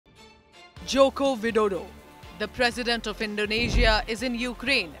Joko Widodo, the President of Indonesia, is in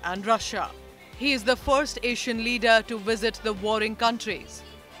Ukraine and Russia. He is the first Asian leader to visit the warring countries.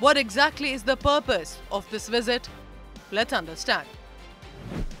 What exactly is the purpose of this visit? Let's understand.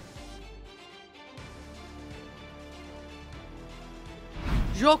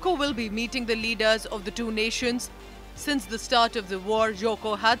 Joko will be meeting the leaders of the two nations. Since the start of the war,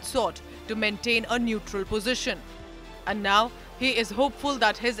 Joko had sought to maintain a neutral position. And now, he is hopeful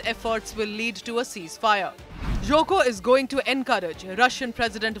that his efforts will lead to a ceasefire. Joko is going to encourage Russian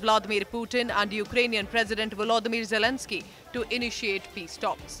President Vladimir Putin and Ukrainian President Volodymyr Zelensky to initiate peace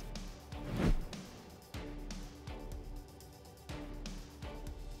talks.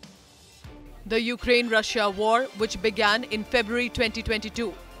 The Ukraine-Russia war, which began in February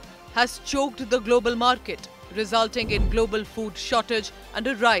 2022, has choked the global market, resulting in global food shortage and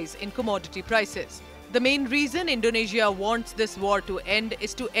a rise in commodity prices. The main reason Indonesia wants this war to end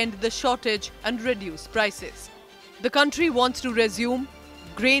is to end the shortage and reduce prices. The country wants to resume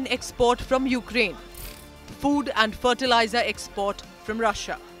grain export from Ukraine, food and fertilizer export from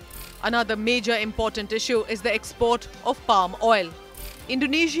Russia. Another major important issue is the export of palm oil.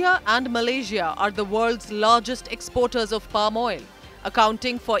 Indonesia and Malaysia are the world's largest exporters of palm oil,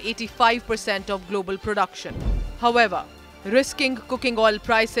 accounting for 85% of global production. However, risking cooking oil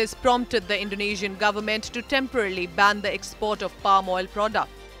prices prompted the Indonesian government to temporarily ban the export of palm oil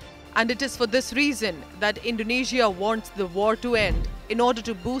products. And it is for this reason that Indonesia wants the war to end in order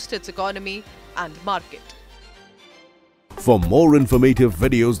to boost its economy and market. For more informative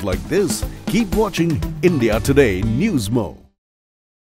videos like this, keep watching India Today Newsmo.